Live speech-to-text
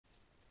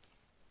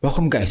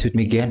Welcome guys with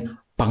me again,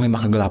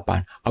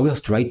 Panglimakegelapan. I will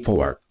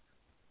straightforward.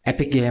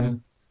 Epic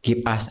Game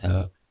give us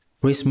a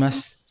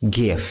Christmas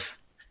gift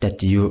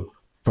that you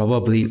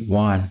probably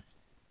want.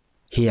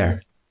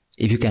 Here,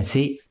 if you can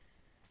see,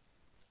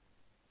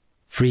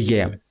 free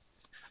game,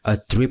 a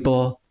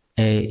triple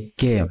A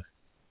game.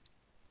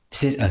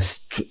 This is a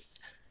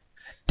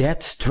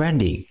Death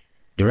Stranding,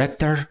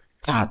 director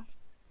cut,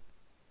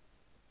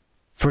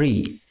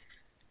 free,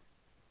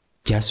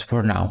 just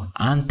for now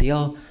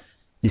until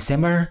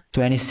December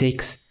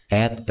 26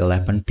 at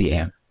 11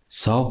 p.m.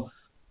 So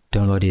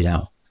download it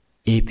now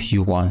if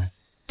you want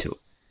to.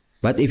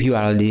 But if you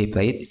already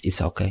played,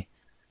 it's okay.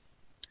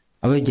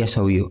 I will just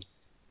show you.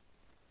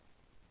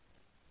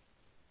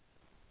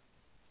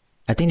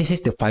 I think this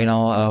is the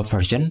final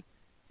version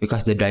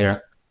because the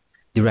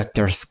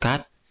director's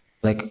cut,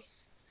 like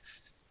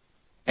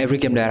every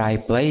game that I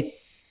played,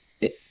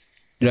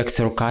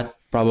 director cut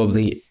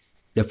probably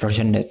the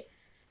version that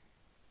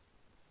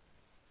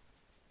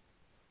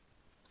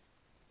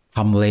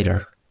come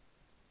later.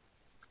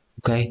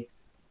 Okay,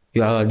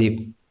 you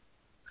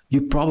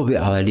probably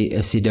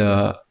already see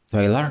the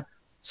trailer,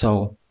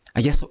 so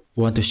I just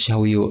want to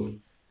show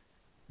you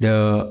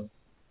the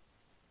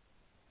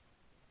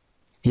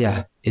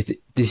this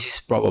is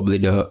probably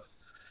the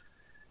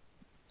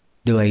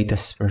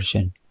latest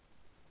version.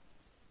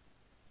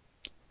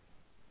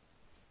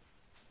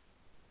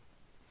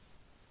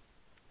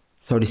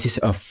 So this is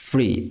a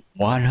free,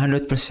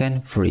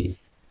 100% free.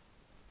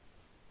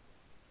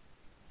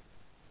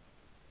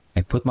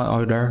 I put my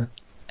order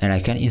and I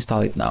can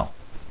install it now.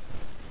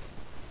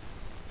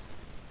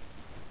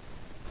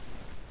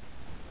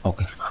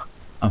 Okay,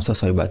 I'm so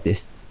sorry about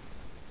this.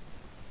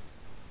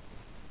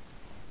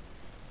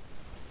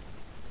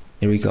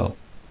 Here we go.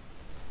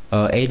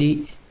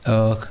 80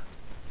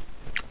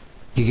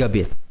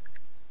 gigabit.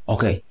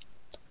 Okay,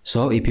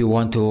 so if you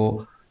want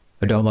to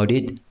download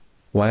it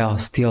while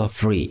still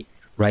free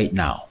right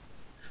now,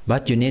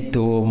 but you need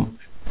to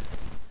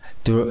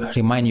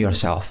remind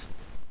yourself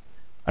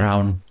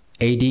around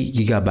 80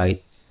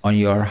 gigabyte on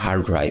your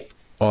hard drive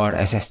or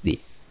SSD.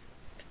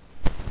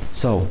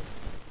 So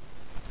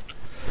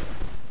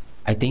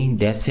I think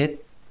that's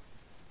it.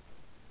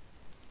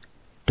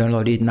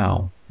 Download it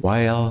now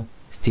while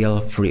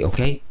still free,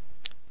 okay?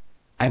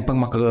 I'm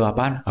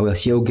Panglimakegelapan. I will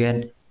see you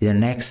again in the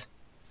next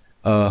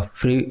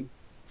free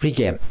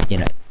game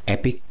in an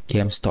Epic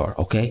Game Store,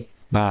 okay?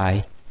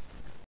 Bye.